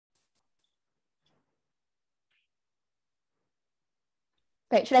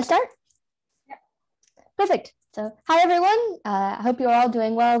Great. Should I start? Yeah. Perfect. So hi, everyone. I hope you're all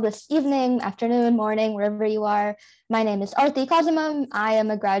doing well this evening, afternoon, morning, wherever you are. My name is Arthi Kozhumam. I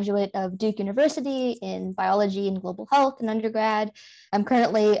am a graduate of Duke University in biology and global health in undergrad. I'm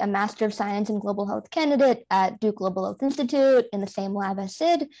currently a Master of Science in Global Health candidate at Duke Global Health Institute in the same lab as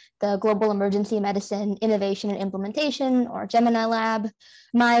Sid, the Global Emergency Medicine Innovation and Implementation, or Gemini Lab.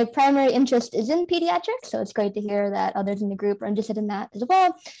 My primary interest is in pediatrics, so it's great to hear that others in the group are interested in that as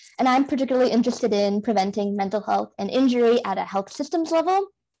well. And I'm particularly interested in preventing mental health and injury at a health systems level.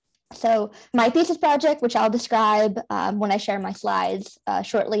 So my thesis project, which I'll describe when I share my slides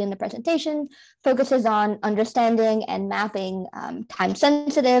shortly in the presentation, focuses on understanding and mapping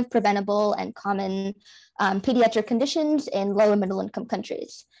time-sensitive, preventable, and common pediatric conditions in low and middle-income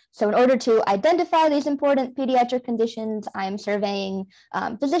countries. So in order to identify these important pediatric conditions, I'm surveying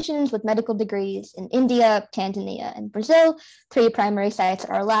physicians with medical degrees in India, Tanzania, and Brazil, 3 primary sites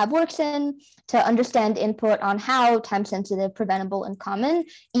our lab works in, to understand input on how time-sensitive, preventable, and common,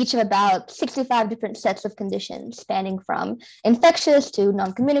 each of about 65 different sets of conditions spanning from infectious to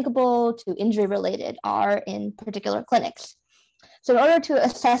non-communicable to injury-related are in particular clinics. So in order to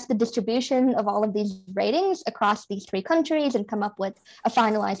assess the distribution of all of these ratings across these 3 countries and come up with a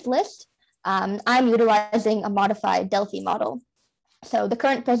finalized list, I'm utilizing a modified DELPHI model. So the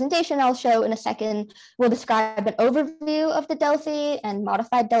current presentation I'll show in a second will describe an overview of the DELPHI and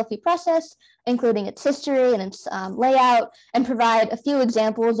modified DELPHI process, including its history and its layout, and provide a few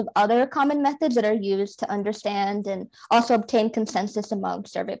examples of other common methods that are used to understand and also obtain consensus among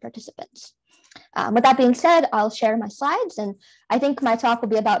survey participants. With that being said, I'll share my slides, and I think my talk will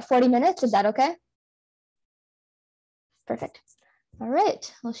be about 40 minutes. Is that okay? Perfect. All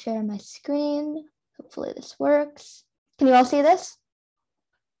right, I'll share my screen. Hopefully this works. Can you all see this?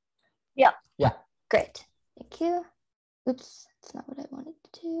 Yeah. Yeah. Great. Thank you. Oops, that's not what I wanted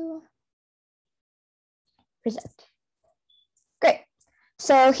to do. Present. Great.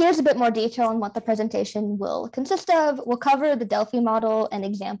 So here's a bit more detail on what the presentation will consist of. We'll cover the DELPHI model and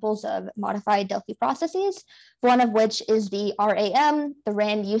examples of modified DELPHI processes, one of which is the RAM, the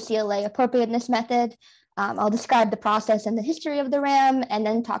RAND UCLA appropriateness method. I'll describe the process and the history of the RAM, and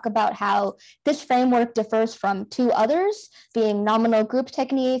then talk about how this framework differs from 2 others, being nominal group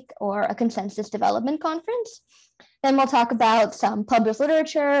technique or a consensus development conference. Then we'll talk about some published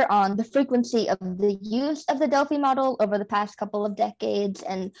literature on the frequency of the use of the DELPHI model over the past couple of decades,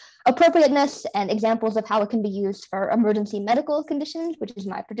 and appropriateness and examples of how it can be used for emergency medical conditions, which is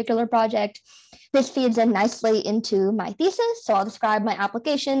my particular project. This feeds in nicely into my thesis, so I'll describe my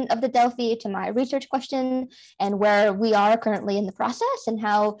application of the DELPHI to my research question and where we are currently in the process, and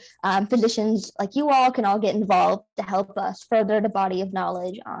how physicians like you all can all get involved to help us further the body of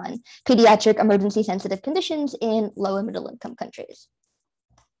knowledge on pediatric emergency sensitive conditions in low and middle income countries.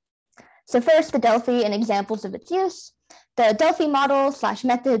 So first, the DELPHI and examples of its use. The DELPHI model /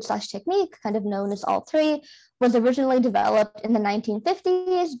 method / technique, kind of known as all 3, was originally developed in the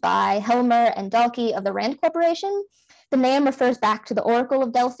 1950s by Helmer and Dahlke of the RAND Corporation. The name refers back to the Oracle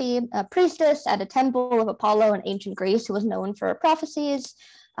of Delphi, a priestess at a temple of Apollo in ancient Greece who was known for prophecies.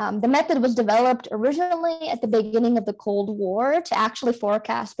 The method was developed originally at the beginning of the Cold War to actually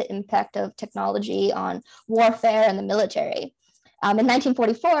forecast the impact of technology on warfare and the military. In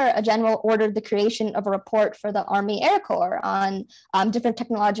 1944, a general ordered the creation of a report for the Army Air Corps on different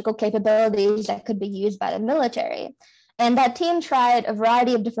technological capabilities that could be used by the military. And that team tried a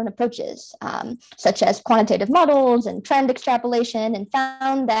variety of different approaches, such as quantitative models and trend extrapolation, and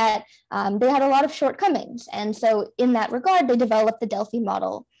found that they had a lot of shortcomings. And so in that regard, they developed the DELPHI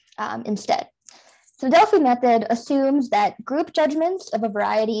model instead. So the DELPHI method assumes that group judgments of a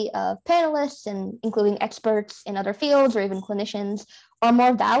variety of panelists, and including experts in other fields or even clinicians, are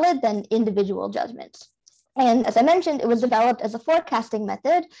more valid than individual judgments. And as I mentioned, it was developed as a forecasting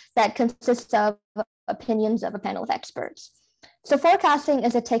method that consists of opinions of a panel of experts. So forecasting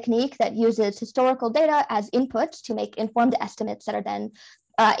is a technique that uses historical data as inputs to make informed estimates that are then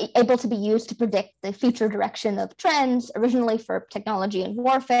able to be used to predict the future direction of trends, originally for technology and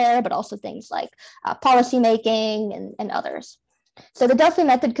warfare, but also things like policymaking and others. So the DELPHI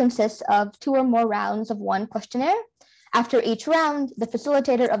method consists of 2 or more rounds of one questionnaire. After each round, the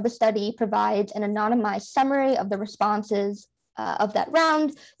facilitator of the study provides an anonymized summary of the responses of that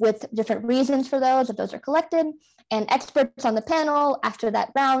round with different reasons for those, if those are collected. And experts on the panel after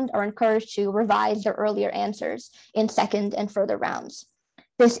that round are encouraged to revise their earlier answers in second and further rounds.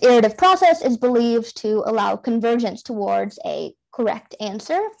 This iterative process is believed to allow convergence towards a correct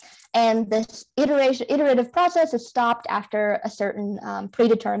answer, And this iterative process is stopped after a certain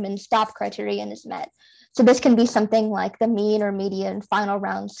predetermined stop criterion is met. So this can be something like the mean or median final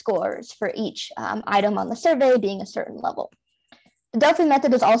round scores for each item on the survey being a certain level. The DELPHI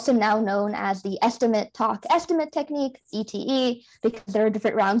method is also now known as the estimate talk estimate technique, ETE, because there are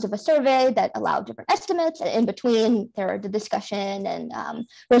different rounds of a survey that allow different estimates. And in between, there are the discussion and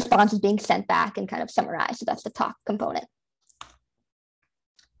responses being sent back and kind of summarized. So that's the talk component.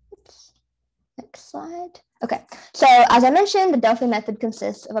 Oops. Next slide. Okay, so as I mentioned, the DELPHI method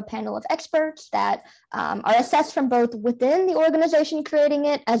consists of a panel of experts that are assessed from both within the organization creating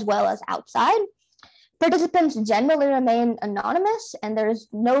it as well as outside. Participants generally remain anonymous, and there's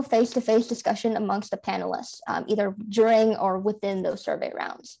no face-to-face discussion amongst the panelists, either during or within those survey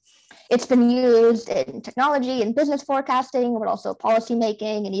rounds. It's been used in technology and business forecasting, but also policy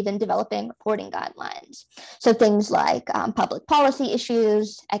making and even developing reporting guidelines. So things like public policy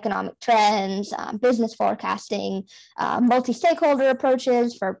issues, economic trends, business forecasting, multi-stakeholder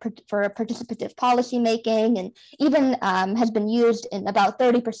approaches for participative policy making, and even has been used in about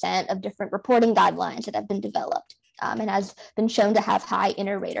 30% of different reporting guidelines that have been developed and has been shown to have high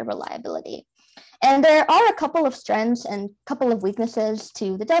inter-rater reliability. And there are a couple of strengths and a couple of weaknesses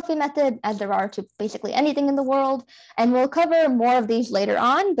to the DELPHI method, as there are to basically anything in the world. And we'll cover more of these later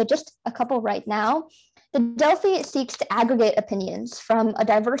on, but just a couple right now. The DELPHI seeks to aggregate opinions from a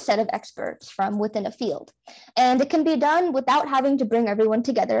diverse set of experts from within a field. And it can be done without having to bring everyone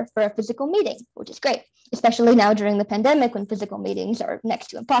together for a physical meeting, which is great, especially now during the pandemic when physical meetings are next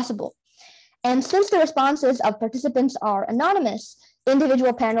to impossible. And since the responses of participants are anonymous,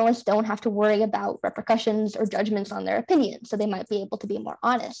 individual panelists don't have to worry about repercussions or judgments on their opinions, so they might be able to be more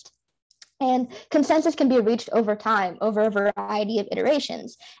honest. And consensus can be reached over time, over a variety of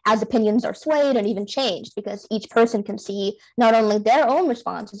iterations, as opinions are swayed and even changed, because each person can see not only their own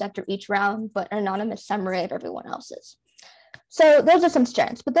responses after each round, but an anonymous summary of everyone else's. So those are some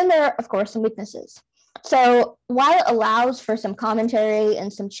strengths, but then there are, of course, some weaknesses. So while it allows for some commentary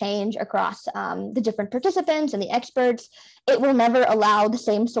and some change across the different participants and the experts, it will never allow the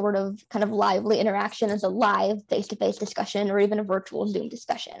same sort of kind of lively interaction as a live face-to-face discussion or even a virtual Zoom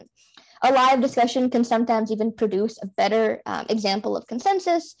discussion. A live discussion can sometimes even produce a better example of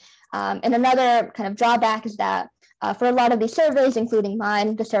consensus. And another kind of drawback is that for a lot of these surveys, including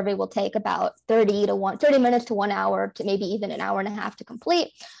mine, the survey will take about 30 minutes to 1 hour to maybe even an hour and a half to complete.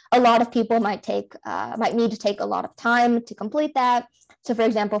 A lot of people might need to take a lot of time to complete that. So for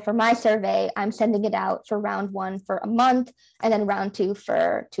example, for my survey, I'm sending it out for round 1 for a month and then round 2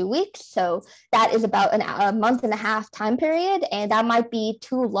 for 2 weeks. So that is about a month and a half time period, and that might be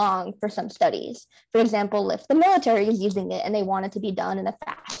too long for some studies. For example, if the military is using it and they want it to be done in a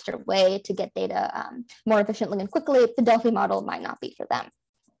faster way to get data more efficiently and quickly, the DELPHI model might not be for them.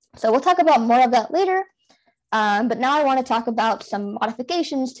 So we'll talk about more of that later. But now I want to talk about some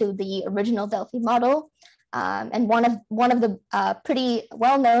modifications to the original DELPHI model. And one of the pretty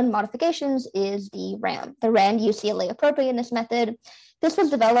well-known modifications is the RAM, the RAND UCLA appropriateness method. This was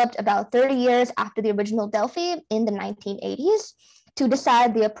developed about 30 years after the original DELPHI in the 1980s to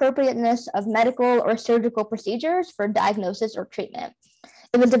decide the appropriateness of medical or surgical procedures for diagnosis or treatment.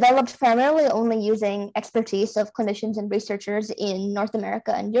 It was developed primarily only using expertise of clinicians and researchers in North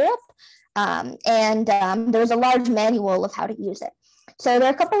America and Europe. There was a large manual of how to use it. So there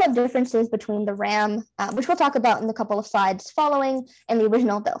are a couple of differences between the RAM, which we'll talk about in the couple of slides following, and the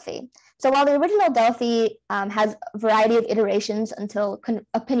original DELPHI. So while the original DELPHI has a variety of iterations until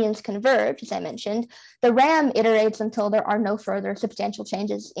opinions converge, as I mentioned, the RAM iterates until there are no further substantial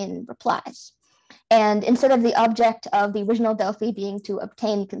changes in replies. And instead of the object of the original DELPHI being to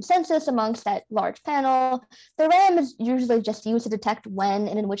obtain consensus amongst that large panel, the RAM is usually just used to detect when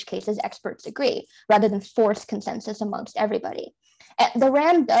and in which cases experts agree, rather than force consensus amongst everybody. And the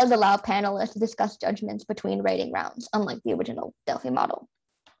RAM does allow panelists to discuss judgments between rating rounds, unlike the original DELPHI model.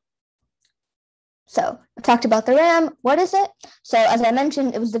 So I talked about the RAM. What is it? So as I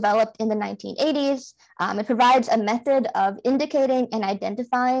mentioned, it was developed in the 1980s. It provides a method of indicating and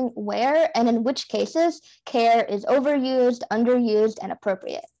identifying where and in which cases care is overused, underused, and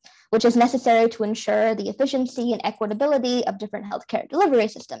appropriate, which is necessary to ensure the efficiency and equitability of different healthcare delivery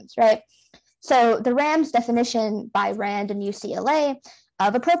systems, right? So the RAM's definition by RAND and UCLA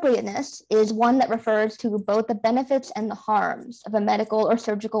of appropriateness is one that refers to both the benefits and the harms of a medical or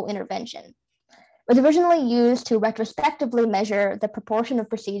surgical intervention. It was originally used to retrospectively measure the proportion of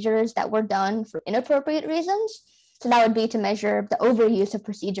procedures that were done for inappropriate reasons. So that would be to measure the overuse of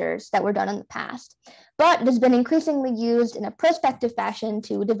procedures that were done in the past. But it has been increasingly used in a prospective fashion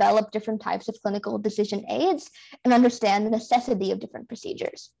to develop different types of clinical decision aids and understand the necessity of different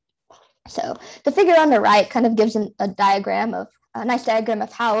procedures. So the figure on the right kind of gives a nice diagram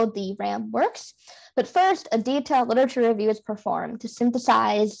of how the RAM works. But first, a detailed literature review is performed to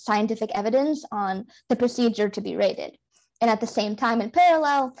synthesize scientific evidence on the procedure to be rated. And at the same time, in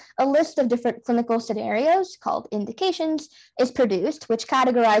parallel, a list of different clinical scenarios called indications is produced, which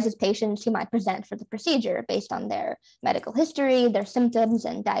categorizes patients who might present for the procedure based on their medical history, their symptoms,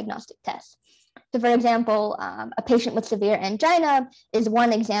 and diagnostic tests. So for example, a patient with severe angina is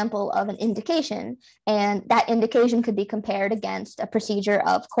one example of an indication, and that indication could be compared against a procedure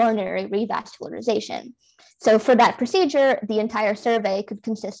of coronary revascularization. So for that procedure, the entire survey could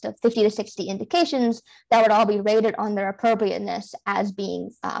consist of 50 to 60 indications that would all be rated on their appropriateness as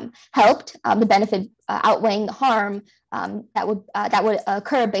being helped, the benefit outweighing the harm that would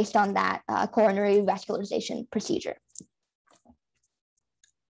occur based on that coronary revascularization procedure.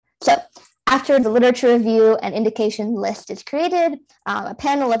 So after the literature review and indication list is created, a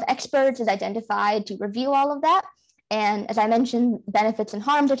panel of experts is identified to review all of that. And as I mentioned, benefits and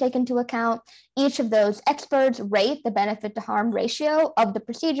harms are taken into account. Each of those experts rate the benefit to harm ratio of the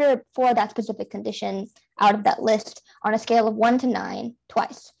procedure for that specific condition out of that list on a scale of 1 to 9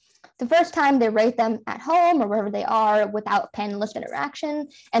 twice. The first time they rate them at home or wherever they are without panelist interaction.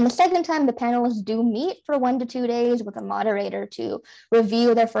 And the second time the panelists do meet for 1 to 2 days with a moderator to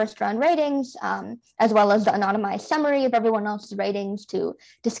review their first round ratings, as well as the anonymized summary of everyone else's ratings to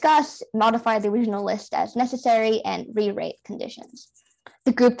discuss, modify the original list as necessary, and re-rate conditions.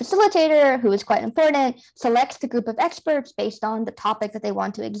 The group facilitator, who is quite important, selects the group of experts based on the topic that they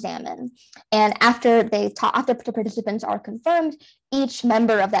want to examine. And after the participants are confirmed, each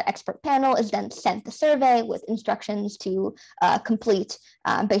member of that expert panel is then sent the survey with instructions to complete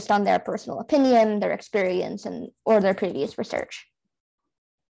based on their personal opinion, their experience, or their previous research.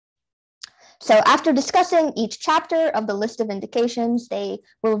 So after discussing each chapter of the list of indications, they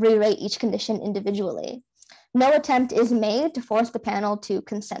will re-rate each condition individually. No attempt is made to force the panel to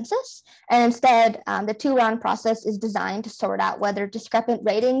consensus, and instead, the 2-round process is designed to sort out whether discrepant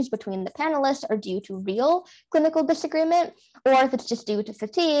ratings between the panelists are due to real clinical disagreement, or if it's just due to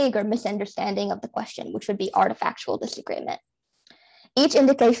fatigue or misunderstanding of the question, which would be artifactual disagreement. Each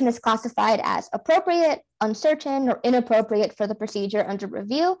indication is classified as appropriate, uncertain, or inappropriate for the procedure under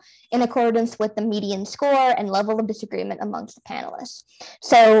review in accordance with the median score and level of disagreement amongst the panelists.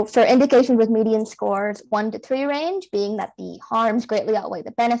 So for indications with median scores 1 to 3 range, being that the harms greatly outweigh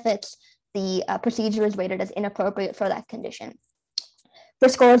the benefits, the procedure is rated as inappropriate for that condition. For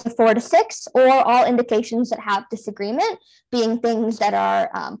scores of 4 to 6, or all indications that have disagreement, being things that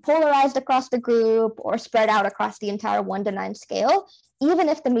are polarized across the group or spread out across the entire 1 to 9 scale, even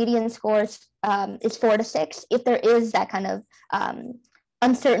if the median score is 4 to 6, if there is that kind of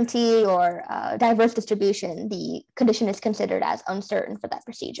uncertainty or diverse distribution, the condition is considered as uncertain for that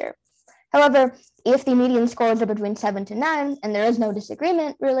procedure. However, if the median scores are between 7 to 9 and there is no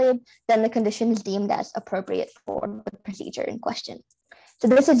disagreement really, then the condition is deemed as appropriate for the procedure in question. So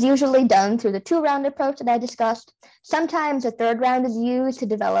this is usually done through the 2-round approach that I discussed. Sometimes a 3rd round is used to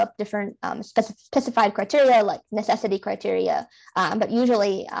develop different specified criteria like necessity criteria, but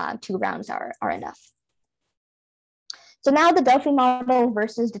usually 2 rounds are enough. So now the DELPHI model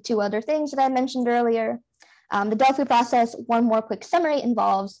versus the 2 other things that I mentioned earlier. The DELPHI process, one more quick summary,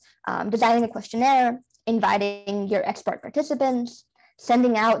 involves designing a questionnaire, inviting your expert participants,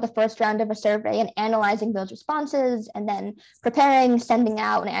 sending out the first round of a survey and analyzing those responses, and then preparing, sending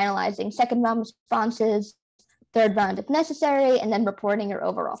out, and analyzing 2nd round responses, 3rd round if necessary, and then reporting your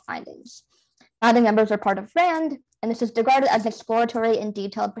overall findings. Founding members are part of RAND, and this is regarded as an exploratory and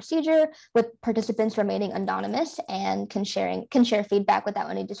detailed procedure with participants remaining anonymous and can share feedback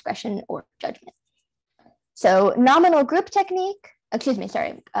without any discretion or judgment. So nominal group technique,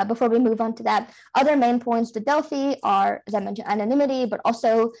 before we move on to that, other main points to DELPHI are, as I mentioned, anonymity, but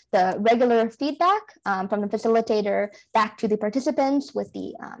also the regular feedback from the facilitator back to the participants with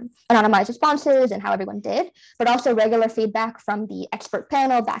the anonymized responses and how everyone did, but also regular feedback from the expert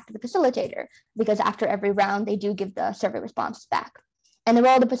panel back to the facilitator, because after every round, they do give the survey responses back. And the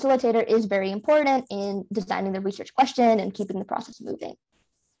role of the facilitator is very important in designing the research question and keeping the process moving.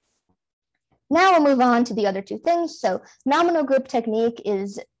 Now we'll move on to the other 2 things. So nominal group technique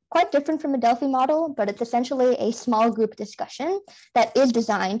is quite different from a DELPHI model, but it's essentially a small group discussion that is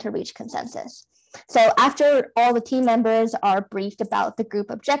designed to reach consensus. So after all the team members are briefed about the group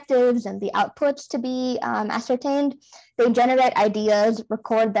objectives and the outputs to be ascertained, they generate ideas,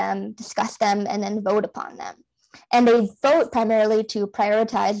 record them, discuss them, and then vote upon them. And they vote primarily to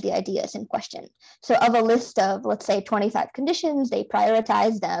prioritize the ideas in question. So of a list of, let's say, 25 conditions, they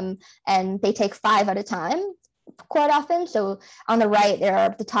prioritize them and they take 5 at a time, quite often. So on the right, there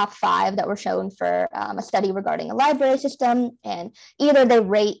are the top 5 that were shown for a study regarding a library system. And either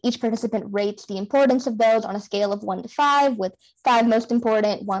each participant rates the importance of those on a scale of 1 to 5, with 5 most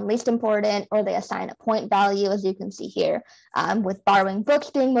important, 1 least important, or they assign a point value, as you can see here, with borrowing books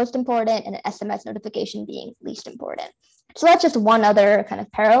being most important and an SMS notification being least important. So that's just one other kind of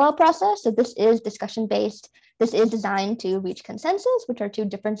parallel process. So this is discussion-based. This is designed to reach consensus, which are 2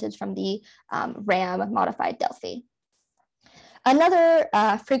 differences from the RAM modified DELPHI. Another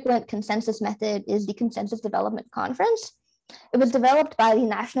frequent consensus method is the Consensus Development Conference. It was developed by the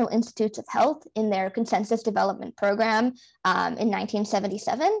National Institutes of Health in their Consensus Development Program in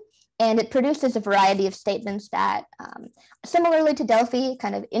 1977. And it produces a variety of statements that, similarly to DELPHI,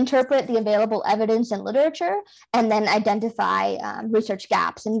 kind of interpret the available evidence and literature, and then identify research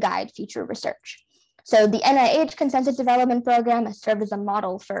gaps and guide future research. So the NIH Consensus Development Program has served as a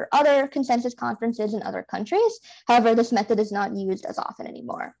model for other consensus conferences in other countries. However, this method is not used as often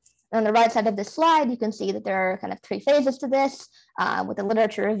anymore. On the right side of this slide, you can see that there are kind of 3 phases to this, with the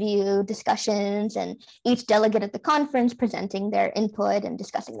literature review, discussions, and each delegate at the conference presenting their input and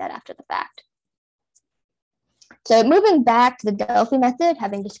discussing that after the fact. So moving back to the DELPHI method,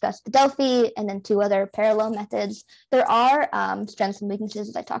 having discussed the DELPHI and then 2 other parallel methods, there are strengths and weaknesses,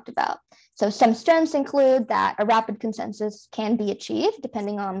 as I talked about. So some strengths include that a rapid consensus can be achieved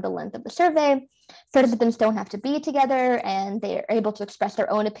depending on the length of the survey. Participants don't have to be together, and they are able to express their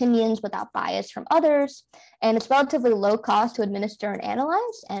own opinions without bias from others. And it's relatively low cost to administer and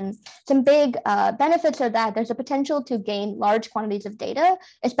analyze. And some big benefits are that there's a potential to gain large quantities of data,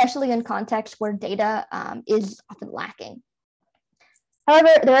 especially in contexts where data is often lacking. However,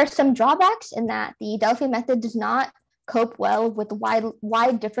 there are some drawbacks in that the DELPHI method does not cope well with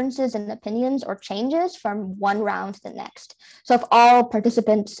wide differences in opinions or changes from one round to the next. So if all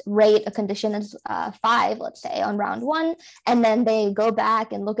participants rate a condition as 5, let's say, on round 1, and then they go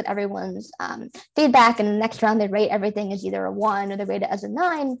back and look at everyone's feedback, and the next round they rate everything as either a 1 or they rate it as a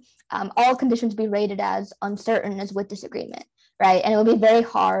 9, all conditions be rated as uncertain as with disagreement, right? And it will be very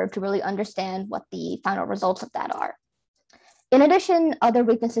hard to really understand what the final results of that are. In addition, other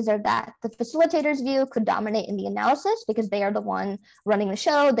weaknesses are that the facilitator's view could dominate in the analysis because they are the one running the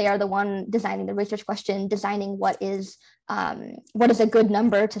show. They are the one designing the research question, designing what is a good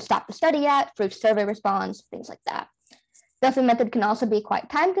number to stop the study at for each survey response, things like that. The DELPHI method can also be quite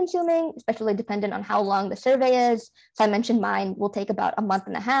time consuming, especially dependent on how long the survey is. So I mentioned mine will take about a month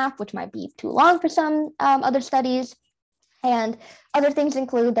and a half, which might be too long for some other studies. And other things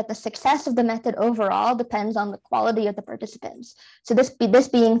include that the success of the method overall depends on the quality of the participants. So this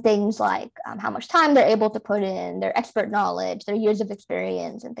being things like how much time they're able to put in, their expert knowledge, their years of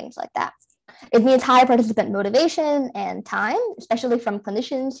experience, and things like that. It means high participant motivation and time, especially from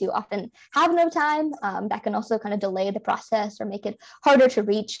clinicians who often have no time. That can also kind of delay the process or make it harder to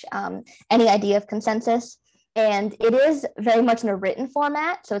reach any idea of consensus. And it is very much in a written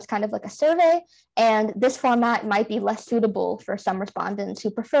format, so it's kind of like a survey. And this format might be less suitable for some respondents who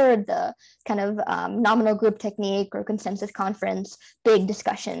preferred the kind of nominal group technique or consensus conference, big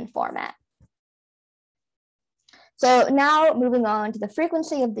discussion format. So now moving on to the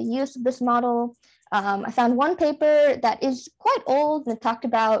frequency of the use of this model. I found one paper that is quite old and it talked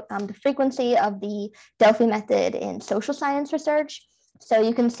about the frequency of the DELPHI method in social science research. So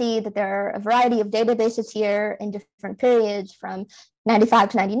you can see that there are a variety of databases here in different periods from 95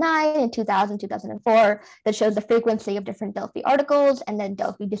 to 99 and 2000, 2004 that shows the frequency of different DELPHI articles and then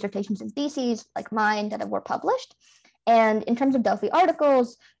DELPHI dissertations and theses like mine that were published. And in terms of DELPHI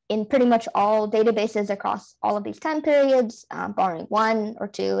articles, in pretty much all databases across all of these time periods, barring 1 or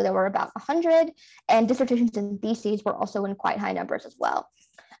 2, there were about 100, and dissertations and theses were also in quite high numbers as well.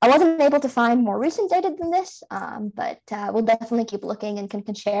 I wasn't able to find more recent data than this, but we'll definitely keep looking and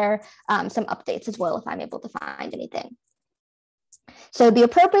can share some updates as well if I'm able to find anything. So the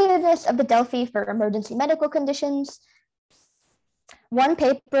appropriateness of the DELPHI for emergency medical conditions. One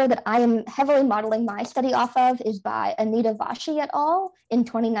paper that I am heavily modeling my study off of is by Anita Vashi et al. In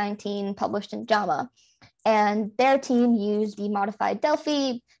 2019, published in JAMA. And their team used the modified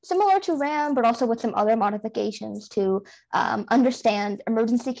DELPHI, similar to RAM, but also with some other modifications to understand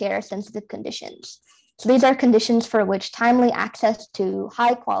emergency care sensitive conditions. So these are conditions for which timely access to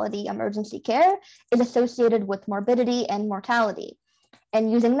high quality emergency care is associated with morbidity and mortality. And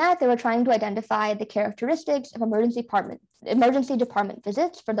using that, they were trying to identify the characteristics of emergency department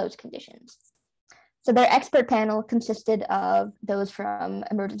visits for those conditions. So their expert panel consisted of those from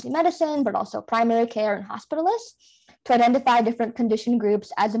emergency medicine, but also primary care and hospitalists to identify different condition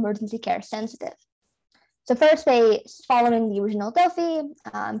groups as emergency care sensitive. So first, they, following the original Delphi,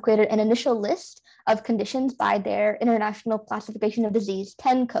 created an initial list of conditions by their International Classification of Disease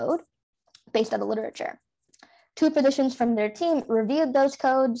 10 code based on the literature. 2 physicians from their team reviewed those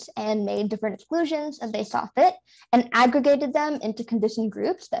codes and made different exclusions as they saw fit and aggregated them into condition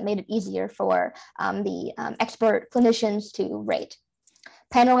groups that made it easier for the expert clinicians to rate.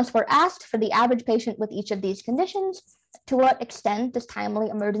 Panelists were asked for the average patient with each of these conditions, to what extent does timely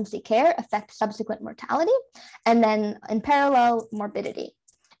emergency care affect subsequent mortality, and then in parallel, morbidity.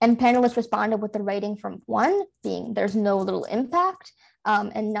 And panelists responded with the rating from 1 being there's no little impact,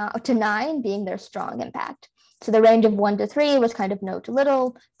 and to 9 being there's strong impact. So the range of 1 to 3 was kind of no to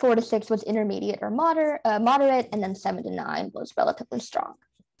little, 4 to 6 was intermediate or moderate, and then 7 to 9 was relatively strong.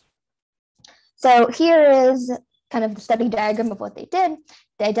 So here is kind of the study diagram of what they did.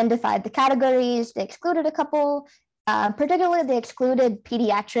 They identified the categories, they excluded a couple, particularly they excluded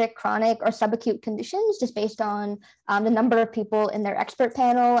pediatric, chronic, or subacute conditions just based on the number of people in their expert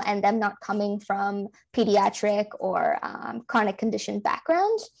panel and them not coming from pediatric or chronic condition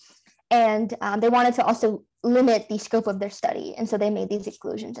backgrounds. And they wanted to also limit the scope of their study. And so they made these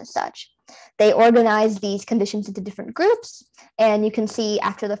exclusions as such. They organized these conditions into different groups. And you can see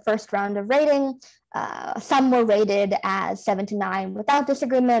after the first round of rating, some were rated as 7 to 9 without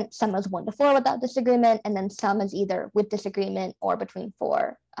disagreement, some as 1 to 4 without disagreement, and then some as either with disagreement or between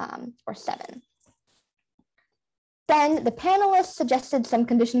 4 or 7. Then the panelists suggested some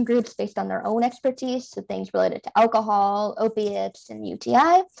condition groups based on their own expertise, so things related to alcohol, opiates, and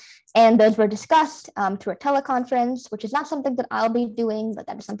UTI. And those were discussed through a teleconference, which is not something that I'll be doing, but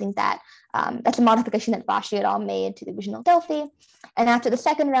that is something that, that's a modification that Vashi et al. Made to the original Delphi. And after the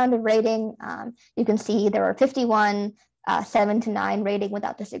second round of rating, you can see there were 51, 7 to 9 rating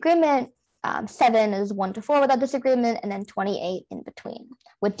without disagreement, 7 is 1 to 4 without disagreement, and then 28 in between,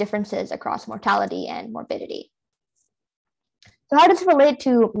 with differences across mortality and morbidity. So how does it relate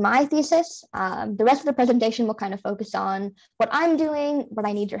to my thesis? The rest of the presentation will kind of focus on what I'm doing, what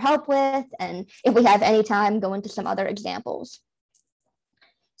I need your help with, and if we have any time, go into some other examples.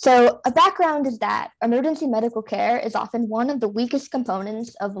 So a background is that emergency medical care is often one of the weakest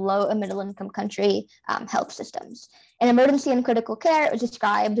components of low and middle income country health systems. And emergency and critical care is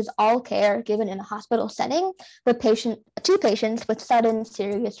described as all care given in a hospital setting to patients with sudden,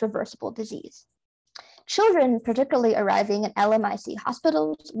 serious, reversible disease. Children, particularly arriving at LMIC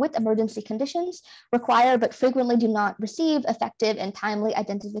hospitals with emergency conditions, require but frequently do not receive effective and timely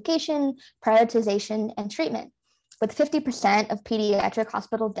identification, prioritization, and treatment, with 50% of pediatric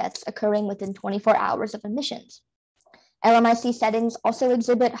hospital deaths occurring within 24 hours of admissions. LMIC settings also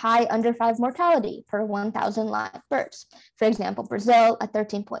exhibit high under 5 mortality per 1,000 live births. For example, Brazil at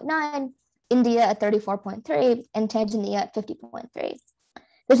 13.9, India at 34.3, and Tanzania at 50.3.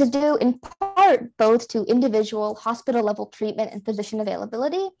 This is due in part both to individual hospital level treatment and physician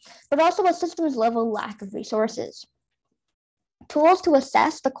availability, but also a systems level lack of resources. Tools to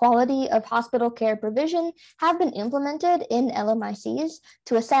assess the quality of hospital care provision have been implemented in LMICs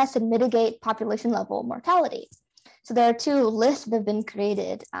to assess and mitigate population level mortality. So there are 2 lists that have been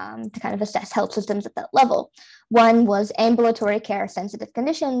created to kind of assess health systems at that level. One was ambulatory care sensitive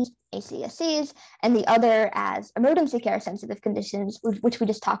conditions, ACSCs, and the other as emergency care sensitive conditions, which we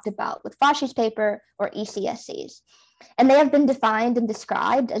just talked about with Vashi's paper, or ECSCs. And they have been defined and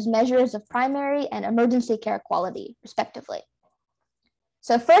described as measures of primary and emergency care quality, respectively.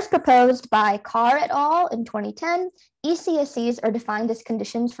 So first proposed by Carr et al. In 2010, ECSCs are defined as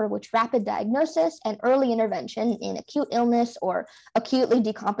conditions for which rapid diagnosis and early intervention in acute illness or acutely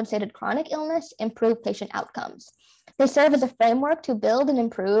decompensated chronic illness improve patient outcomes. They serve as a framework to build and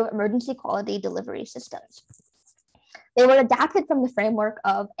improve emergency quality delivery systems. They were adapted from the framework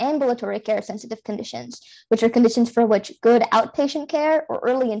of ambulatory care sensitive conditions, which are conditions for which good outpatient care or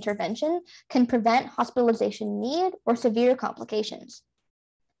early intervention can prevent hospitalization need or severe complications.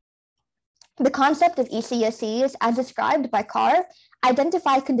 The concept of ECSCs, as described by Carr,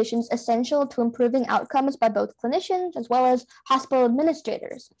 identify conditions essential to improving outcomes by both clinicians as well as hospital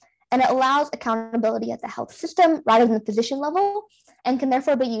administrators, and it allows accountability at the health system rather than the physician level, and can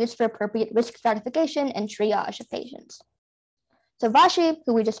therefore be used for appropriate risk stratification and triage of patients. So Vashi,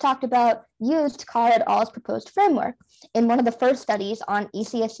 who we just talked about, used Carr et al.'s proposed framework in one of the first studies on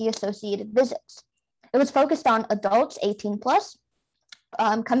ECSC-associated visits. It was focused on adults 18 plus,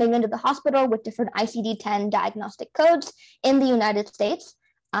 coming into the hospital with different ICD-10 diagnostic codes in the United States,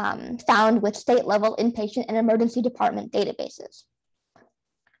 found with state-level inpatient and emergency department databases.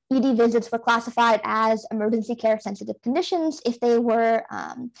 ED visits were classified as emergency care sensitive conditions if they were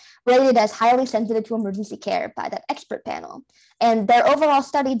rated as highly sensitive to emergency care by that expert panel. And their overall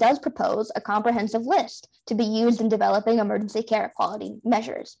study does propose a comprehensive list to be used in developing emergency care quality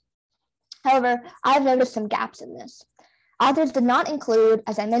measures. However, I've noticed some gaps in this. Authors did not include,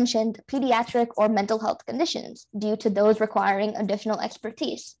 as I mentioned, pediatric or mental health conditions due to those requiring additional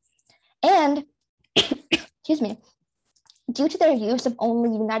expertise. And, excuse me, due to their use of only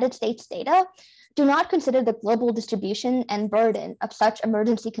United States data, do not consider the global distribution and burden of such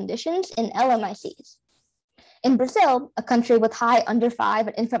emergency conditions in LMICs. In Brazil, a country with high under 5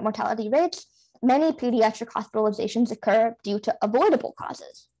 and infant mortality rates, many pediatric hospitalizations occur due to avoidable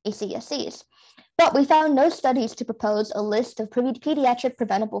causes, ACSCs. But we found no studies to propose a list of pediatric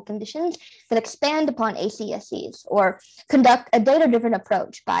preventable conditions that expand upon ACSCs or conduct a data-driven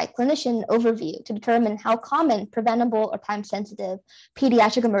approach by clinician overview to determine how common preventable or time-sensitive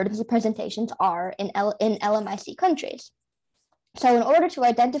pediatric emergency presentations are in LMIC countries. So in order to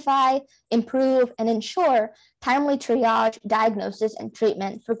identify, improve, and ensure timely triage, diagnosis, and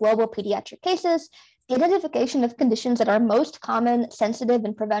treatment for global pediatric cases, the identification of conditions that are most common, sensitive,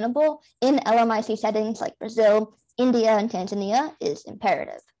 and preventable in LMIC settings like Brazil, India, and Tanzania is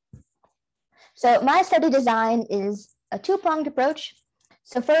imperative. So my study design is a two-pronged approach.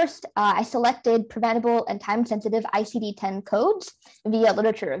 So first, I selected preventable and time-sensitive ICD-10 codes via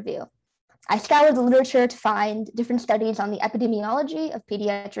literature review. I scoured the literature to find different studies on the epidemiology of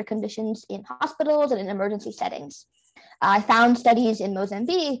pediatric conditions in hospitals and in emergency settings. I found studies in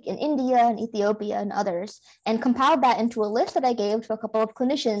Mozambique, in India, and Ethiopia, and others, and compiled that into a list that I gave to a couple of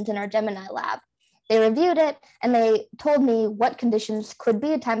clinicians in our Gemini lab. They reviewed it, and they told me what conditions could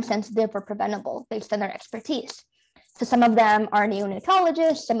be time-sensitive or preventable based on their expertise. So some of them are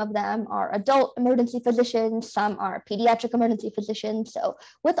neonatologists, some of them are adult emergency physicians, some are pediatric emergency physicians. So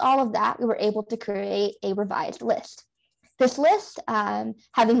with all of that, we were able to create a revised list. This list,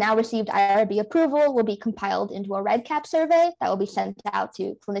 having now received IRB approval, will be compiled into a REDCap survey that will be sent out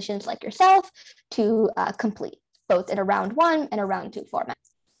to clinicians like yourself to complete, both in a round 1 and a round 2 format.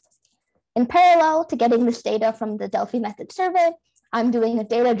 In parallel to getting this data from the DELPHI method survey, I'm doing a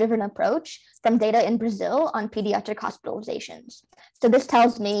data-driven approach from data in Brazil on pediatric hospitalizations. So this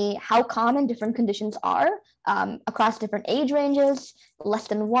tells me how common different conditions are across different age ranges, less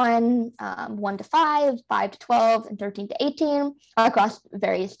than 1, 1 to 5, 5 to 12, and 13 to 18, across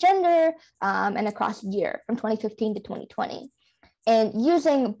various gender, and across year from 2015 to 2020. And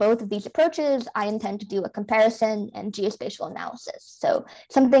using both of these approaches, I intend to do a comparison and geospatial analysis. So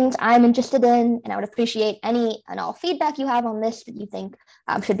some things I'm interested in, and I would appreciate any and all feedback you have on this that you think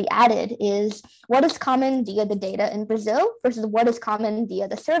should be added, is what is common via the data in Brazil versus what is common via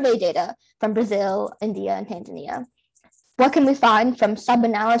the survey data from Brazil, India, and Tanzania. What can we find from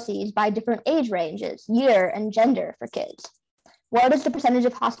sub-analyses by different age ranges, year, and gender for kids? What is the percentage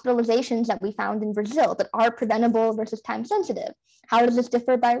of hospitalizations that we found in Brazil that are preventable versus time sensitive? How does this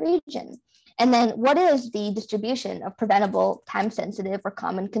differ by region? And then what is the distribution of preventable, time sensitive, or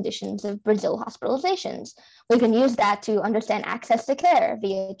common conditions of Brazil hospitalizations? We can use that to understand access to care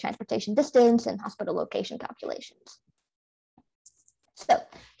via transportation distance and hospital location calculations. So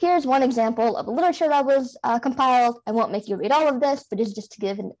here's one example of a literature that was compiled. I won't make you read all of this, but it's just to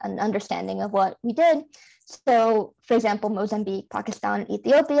give an understanding of what we did. So for example, Mozambique, Pakistan, and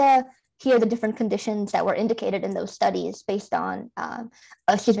Ethiopia, here are the different conditions that were indicated in those studies based on,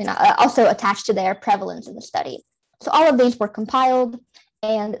 also attached to their prevalence in the study. So all of these were compiled,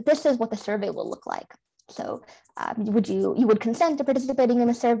 and this is what the survey will look like. So you would consent to participating in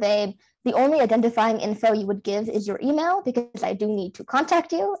a survey. The only identifying info you would give is your email, because I do need to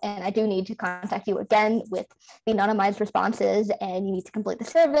contact you, and I do need to contact you again with the anonymized responses, and you need to complete the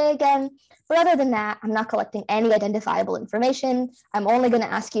survey again. But other than that, I'm not collecting any identifiable information. I'm only going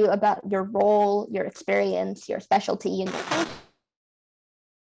to ask you about your role, your experience, your specialty, and your country.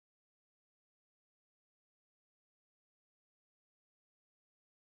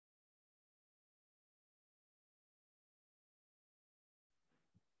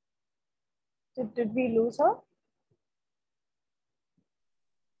 Did we lose her?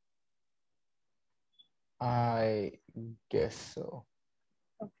 I guess so.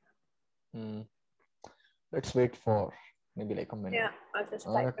 Okay. Let's wait for maybe like a minute. Yeah, I'll just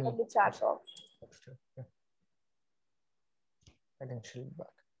type it in the chat box. Yeah. I think she'll be back.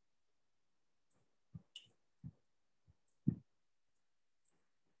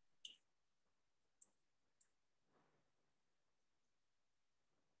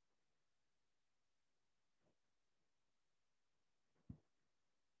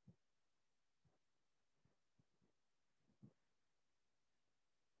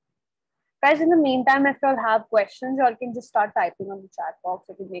 Guys, in the meantime, if you all have questions, you all can just start typing on the chat box.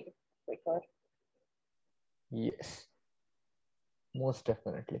 It will make it quicker. Yes, most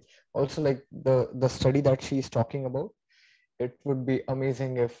definitely. Also, like the study that she's talking about, it would be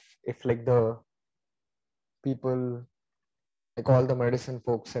amazing if like the people, like all the medicine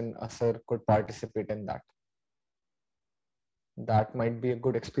folks in ASAR could participate in that. That might be a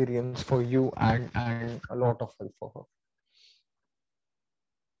good experience for you and a lot of help for her.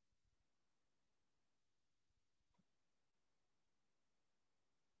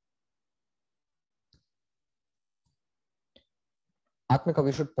 Atmika,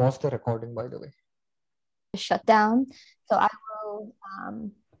 we should pause the recording, by the way. Shut down. So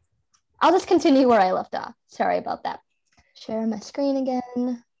I'll just continue where I left off. Sorry about that. Share my screen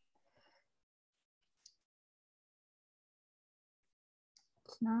again.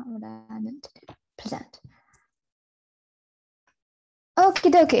 It's not what I meant to do. Present.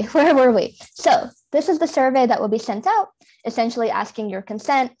 Okie dokie, where were we? So this is the survey that will be sent out, essentially asking your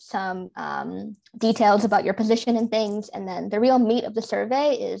consent, some details about your position and things, and then the real meat of the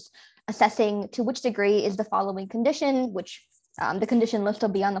survey is assessing to which degree is the following condition, which the condition list will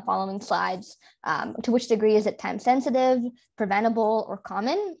be on the following slides. To which degree is it time sensitive, preventable, or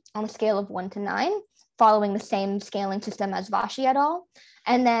common on a scale of 1 to 9, following the same scaling system as Vashi et al.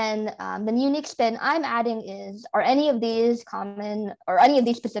 And then the unique spin I'm adding is, are any of these common or any of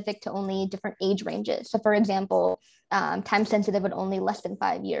these specific to only different age ranges? So for example, time sensitive at only less than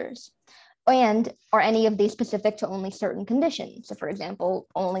 5 years. And are any of these specific to only certain conditions? So for example,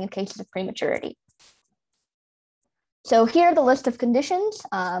 only in cases of prematurity. So here are the list of conditions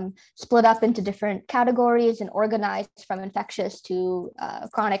split up into different categories and organized from infectious to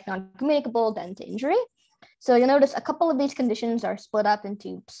chronic non-communicable, then to injury. So you'll notice a couple of these conditions are split up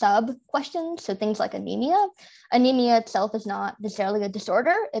into sub questions. So things like anemia. Anemia itself is not necessarily a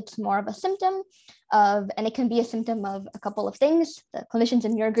disorder. It's more of a symptom of, and it can be a symptom of a couple of things. The clinicians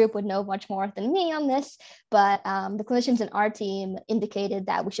in your group would know much more than me on this, but the clinicians in our team indicated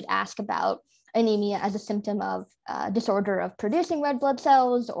that we should ask about anemia as a symptom of disorder of producing red blood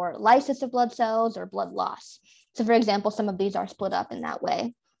cells or lysis of blood cells or blood loss. So for example, some of these are split up in that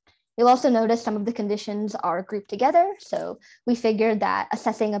way. You'll also notice some of the conditions are grouped together. So we figured that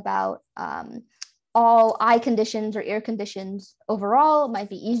assessing about all eye conditions or ear conditions overall might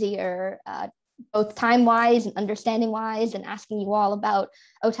be easier, both time-wise and understanding-wise, and asking you all about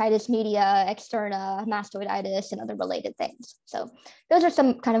otitis media, externa, mastoiditis, and other related things. So those are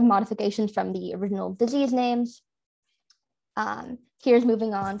some kind of modifications from the original disease names. Here's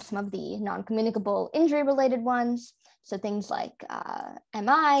moving on to some of the non-communicable injury-related ones. So things like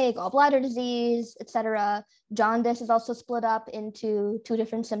MI, gallbladder disease, etc. Jaundice is also split up into 2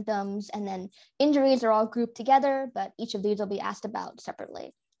 different symptoms, and then injuries are all grouped together, but each of these will be asked about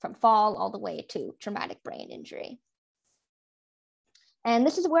separately, from fall all the way to traumatic brain injury. And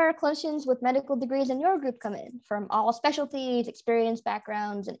this is where clinicians with medical degrees in your group come in, from all specialties, experience,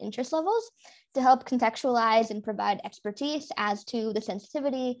 backgrounds, and interest levels, to help contextualize and provide expertise as to the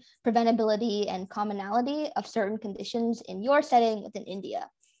sensitivity, preventability, and commonality of certain conditions in your setting within India.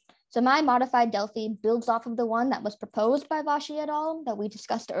 So my modified DELPHI builds off of the one that was proposed by Vashi et al. That we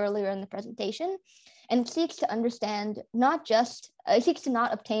discussed earlier in the presentation. And it seeks to understand it seeks to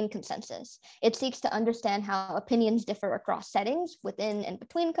not obtain consensus. It seeks to understand how opinions differ across settings within and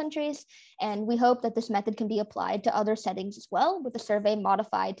between countries. And we hope that this method can be applied to other settings as well, with the survey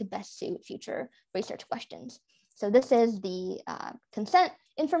modified to best suit future research questions. So this is the consent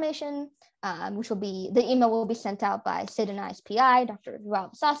information, which will be, the email will be sent out by Sid and I's PI, Dr.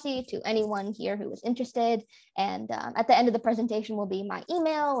 Viral Vasasi, to anyone here who is interested. And at the end of the presentation will be my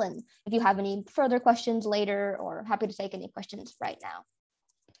email. And if you have any further questions later, or happy to take any questions right now.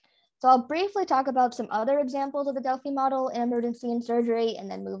 So I'll briefly talk about some other examples of the DELPHI model in emergency and surgery, and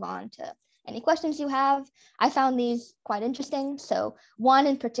then move on to any questions you have. I found these quite interesting. So one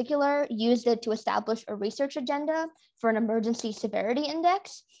in particular used it to establish a research agenda for an emergency severity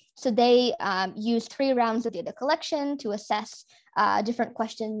index. So they used 3 rounds of data collection to assess different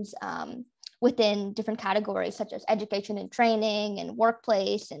questions within different categories, such as education and training and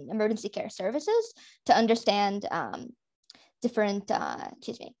workplace and emergency care services, to understand different, to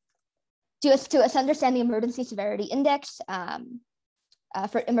understand the emergency severity index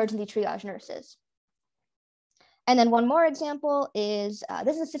for emergency triage nurses. And then one more example is,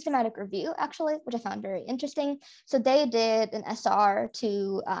 this is a systematic review actually, which I found very interesting. So they did an SR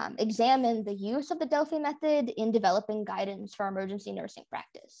to examine the use of the DELPHI method in developing guidance for emergency nursing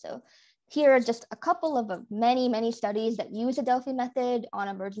practice. So here are just a couple of many, many studies that use the Delphi method on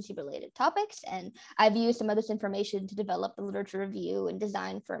emergency-related topics, and I've used some of this information to develop the literature review and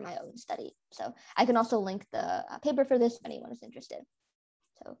design for my own study. So I can also link the paper for this if anyone is interested.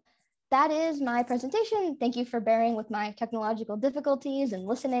 So that is my presentation. Thank you for bearing with my technological difficulties and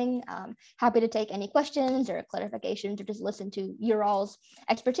listening. Happy to take any questions or clarifications or just listen to your all's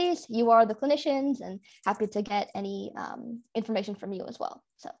expertise. You are the clinicians, and happy to get any information from you as well.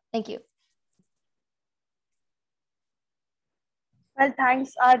 So thank you. Well,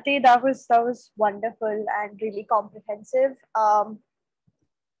 thanks, Arthi. That was wonderful and really comprehensive. Okay,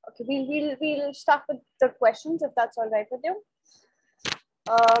 we'll start with the questions if that's all right with you.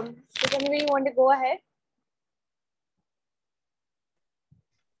 Does anybody want to go ahead?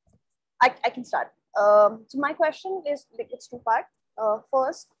 I can start. So my question is, like, it's two-part.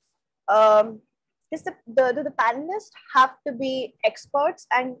 First, does the panelists have to be experts,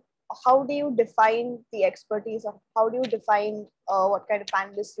 and how do you define the expertise of, how do you define what kind of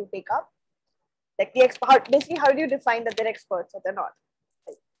panelists you take up? Like basically, how do you define that they're experts or they're not?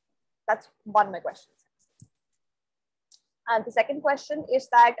 Like, that's one of my questions. And the second question is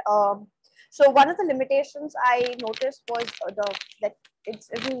that, so one of the limitations I noticed was that it's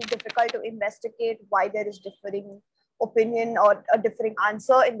really difficult to investigate why there is differing opinion or a differing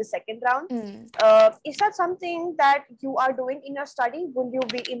answer in the second round. Is that something that you are doing in your study? Will you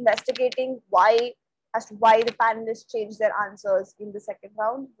be investigating why the panelists change their answers in the second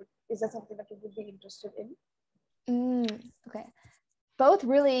round? Is that something that you would be interested in? Okay. Both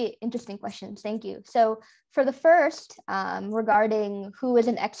really interesting questions. Thank you. So for the first, regarding who is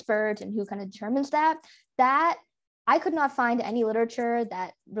an expert and who kind of determines that I could not find any literature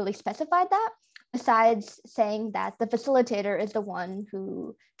that really specified that, besides saying that the facilitator is the one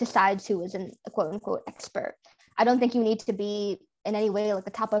who decides who is a quote unquote expert. I don't think you need to be in any way like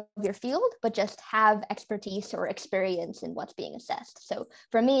the top of your field, but just have expertise or experience in what's being assessed. So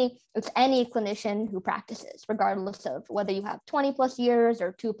for me, it's any clinician who practices, regardless of whether you have 20 plus years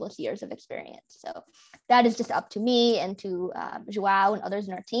or 2+ years of experience. So that is just up to me and to Joao and others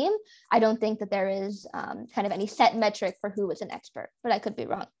in our team. I don't think that there is kind of any set metric for who is an expert, but I could be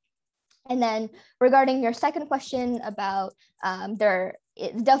wrong. And then regarding your second question about the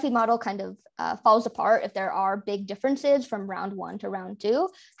Delphi model kind of falls apart if there are big differences from round 1 to round 2.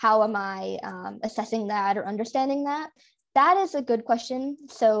 How am I assessing that or understanding that? That is a good question.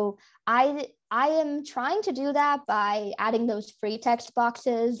 So I am trying to do that by adding those free text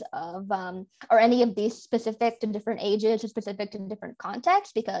boxes of, or any of these specific to different ages or specific to different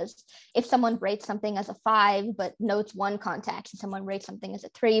contexts, because if someone rates something as a 5, but notes one context, and someone rates something as a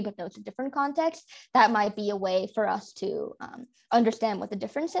 3, but notes a different context, that might be a way for us to understand what the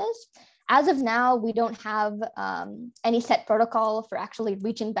difference is. As of now, we don't have any set protocol for actually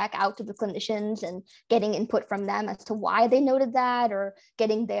reaching back out to the clinicians and getting input from them as to why they noted that, or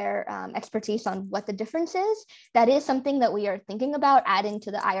getting their expertise on what the difference is. That is something that we are thinking about adding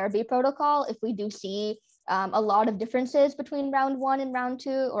to the IRB protocol if we do see a lot of differences between round 1 and round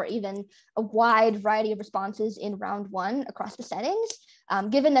 2, or even a wide variety of responses in round 1 across the settings.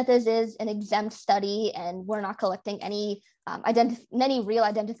 Given that this is an exempt study and we're not collecting any real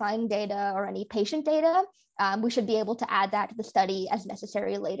identifying data or any patient data, we should be able to add that to the study as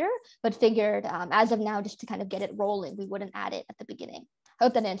necessary later, but figured as of now, just to kind of get it rolling, we wouldn't add it at the beginning.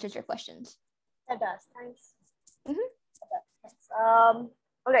 Hope that answers your questions. That does, thanks. Thanks.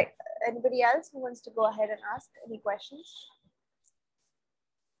 All right, anybody else who wants to go ahead and ask any questions?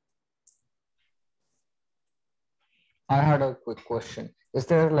 I had a quick question. Is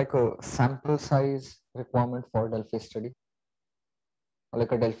there like a sample size requirement for Delphi study? Or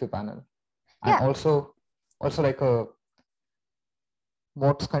like a Delphi panel? Yeah. And also like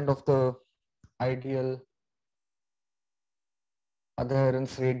what's kind of the ideal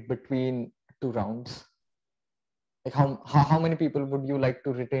adherence rate between 2 rounds? Like how many people would you like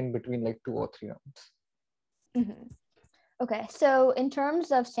to retain between like 2 or 3 rounds? Okay, so in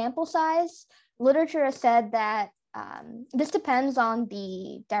terms of sample size, literature has said that this depends on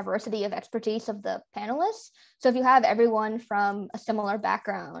the diversity of expertise of the panelists. So if you have everyone from a similar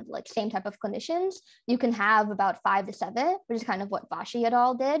background, like same type of clinicians, you can have about 5 to 7, which is kind of what Vashi et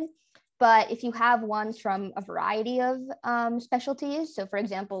al. Did. But if you have ones from a variety of specialties, so for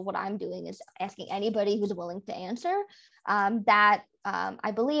example, what I'm doing is asking anybody who's willing to answer, that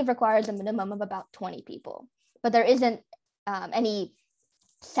I believe requires a minimum of about 20 people. But there isn't any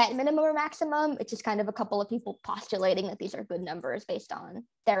set minimum or maximum. It's just kind of a couple of people postulating that these are good numbers based on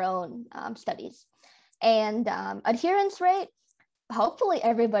their own studies. And adherence rate, hopefully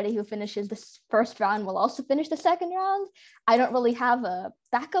everybody who finishes this first round will also finish the second round. I don't really have a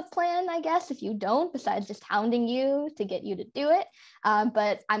backup plan, I guess, if you don't, besides just hounding you to get you to do it.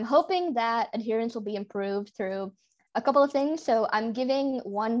 But I'm hoping that adherence will be improved through a couple of things. So I'm giving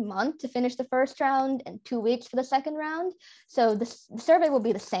 1 month to finish the first round and 2 weeks for the second round. So the survey will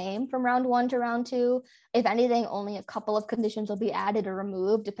be the same from round 1 to round 2. If anything, only a couple of conditions will be added or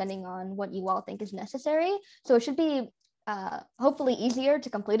removed depending on what you all think is necessary. So it should be hopefully easier to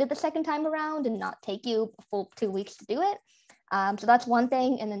complete it the second time around and not take you a full 2 weeks to do it. So that's one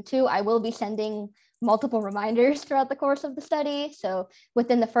thing. And then 2, I will be sending multiple reminders throughout the course of the study. So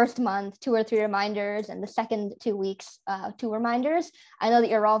within the first month, 2 or 3 reminders, and the second 2 weeks, 2 reminders. I know that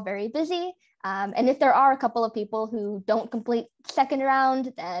you're all very busy. And if there are a couple of people who don't complete second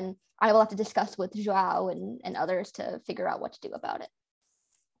round, then I will have to discuss with Joao and others to figure out what to do about it.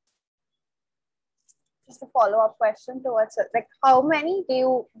 Just a follow-up question towards it. Like, how many do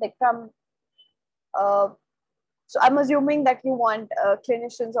you, like, from, so I'm assuming that you want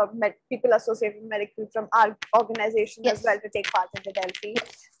clinicians or people associated with medical from our organization Yes. as well to take part in the DELPHI.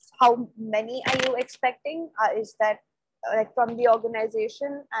 Yes. How many are you expecting? Is that like from the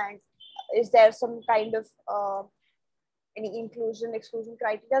organization, and is there some kind of any inclusion, exclusion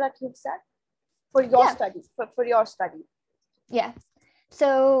criteria that you've set for your study, for your study? Yeah.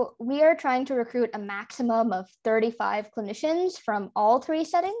 So we are trying to recruit a maximum of 35 clinicians from all 3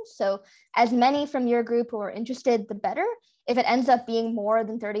 settings. So as many from your group who are interested, the better. If it ends up being more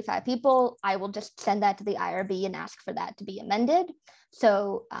than 35 people, I will just send that to the IRB and ask for that to be amended.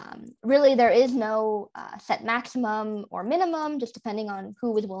 So really there is no set maximum or minimum, just depending on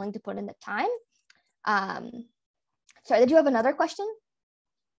who is willing to put in the time. Sorry, did you have another question?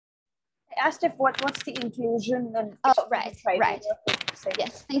 I asked if what's the inclusion and right.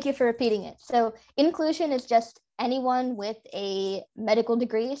 Yes, thank you for repeating it. So inclusion is just anyone with a medical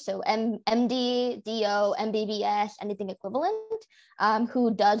degree, so MD, DO, MBBS, anything equivalent,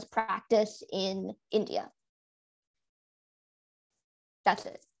 who does practice in India. That's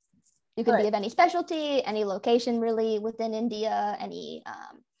it. You can be of any specialty, any location really within India, any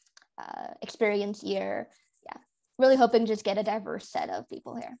experience year. Yeah, really hoping to just get a diverse set of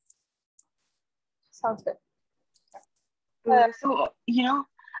people here. Sounds good.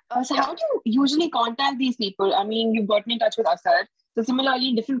 So how do you usually contact these people? I mean, you've gotten in touch with ASAR. So similarly,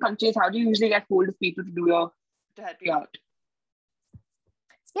 in different countries, how do you usually get hold of people to help you out?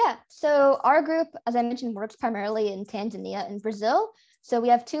 Yeah, so our group, as I mentioned, works primarily in Tanzania and Brazil. So we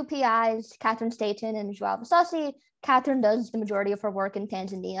have 2 PIs, Catherine Staten and Joao Basassi. Catherine does the majority of her work in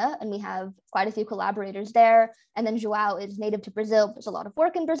Tanzania, and we have quite a few collaborators there. And then Joao is native to Brazil, does a lot of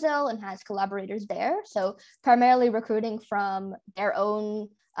work in Brazil and has collaborators there. So primarily recruiting from their own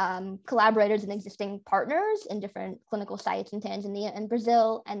collaborators and existing partners in different clinical sites in Tanzania and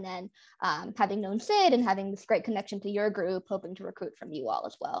Brazil, and then having known Sid and having this great connection to your group, hoping to recruit from you all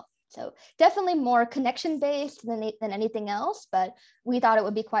as well. So definitely more connection-based than anything else, but we thought it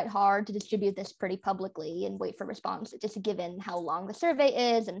would be quite hard to distribute this pretty publicly and wait for response, just given how long the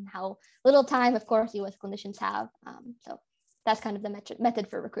survey is and how little time, of course, you as clinicians have. So that's kind of the method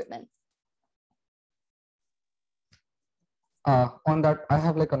for recruitment. On that, I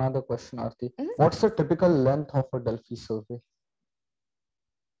have like another question, Arthi. What's the typical length of a DELPHI survey?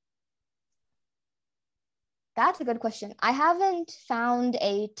 That's a good question. I haven't found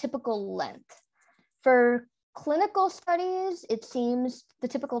a typical length. For clinical studies, it seems the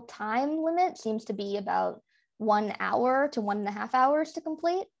typical time limit seems to be about 1 hour to 1.5 hours to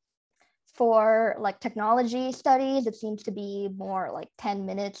complete. For like technology studies, it seems to be more like 10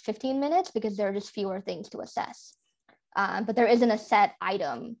 minutes, 15 minutes, because there are just fewer things to assess. But there isn't a set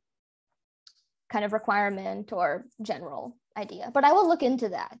item kind of requirement or general idea. But I will look into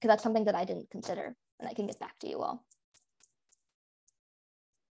that because that's something that I didn't consider, and I can get back to you all.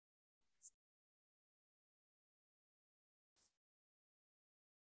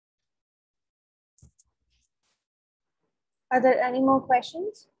 Are there any more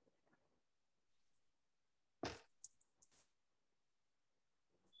questions?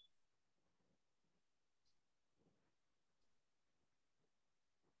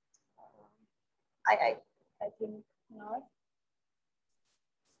 I think not.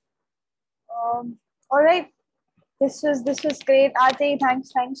 All right. This was great, Arthi.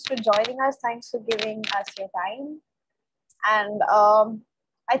 Thanks for joining us. Thanks for giving us your time. And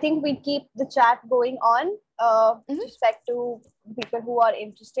I think we keep the chat going on. With respect to people who are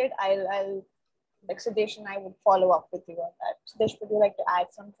interested, I'll like Sudesh and I would follow up with you on that. Sudesh, would you like to add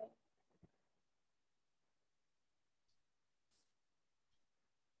something?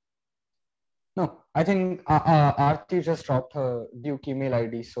 No, I think Arthi just dropped her Duke email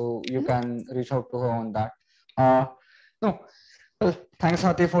ID, so you can reach out to her on that. No, well, thanks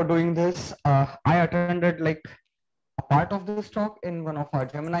Arthi for doing this. I attended like a part of this talk in one of our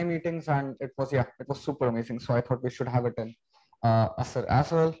Gemini meetings, and it was super amazing. So I thought we should have it in ASAR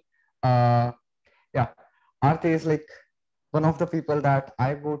as well. Yeah, Arthi is like one of the people that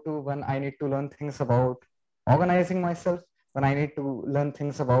I go to when I need to learn things about organizing myself, when I need to learn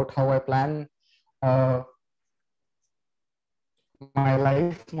things about how I plan my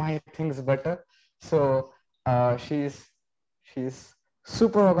life, my things better. So she's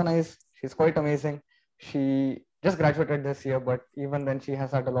super organized. She's quite amazing. She just graduated this year, but even then she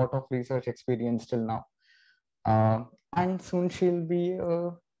has had a lot of research experience till now. And soon she'll be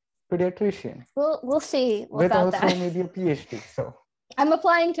a pediatrician. We'll see with about also that. maybe a PhD. So I'm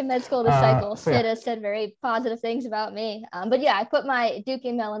applying to med school this cycle. so Sid has said very positive things about me. But yeah, I put my Duke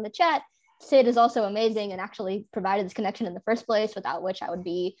email in the chat. Sid is also amazing and actually provided this connection in the first place, without which I would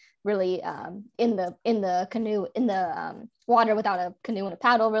be really in the canoe, in the water without a canoe and a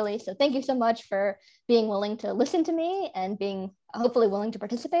paddle, really. So thank you so much for being willing to listen to me and being hopefully willing to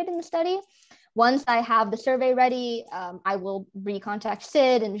participate in the study. Once I have the survey ready, I will recontact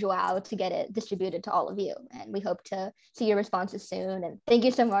Sid and Joao to get it distributed to all of you. And we hope to see your responses soon. And thank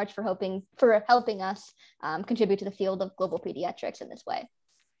you so much for helping us contribute to the field of global pediatrics in this way.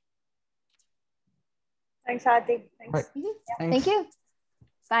 Thanks, Arthi. Thanks. right. Thank you.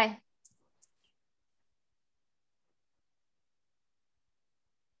 Bye.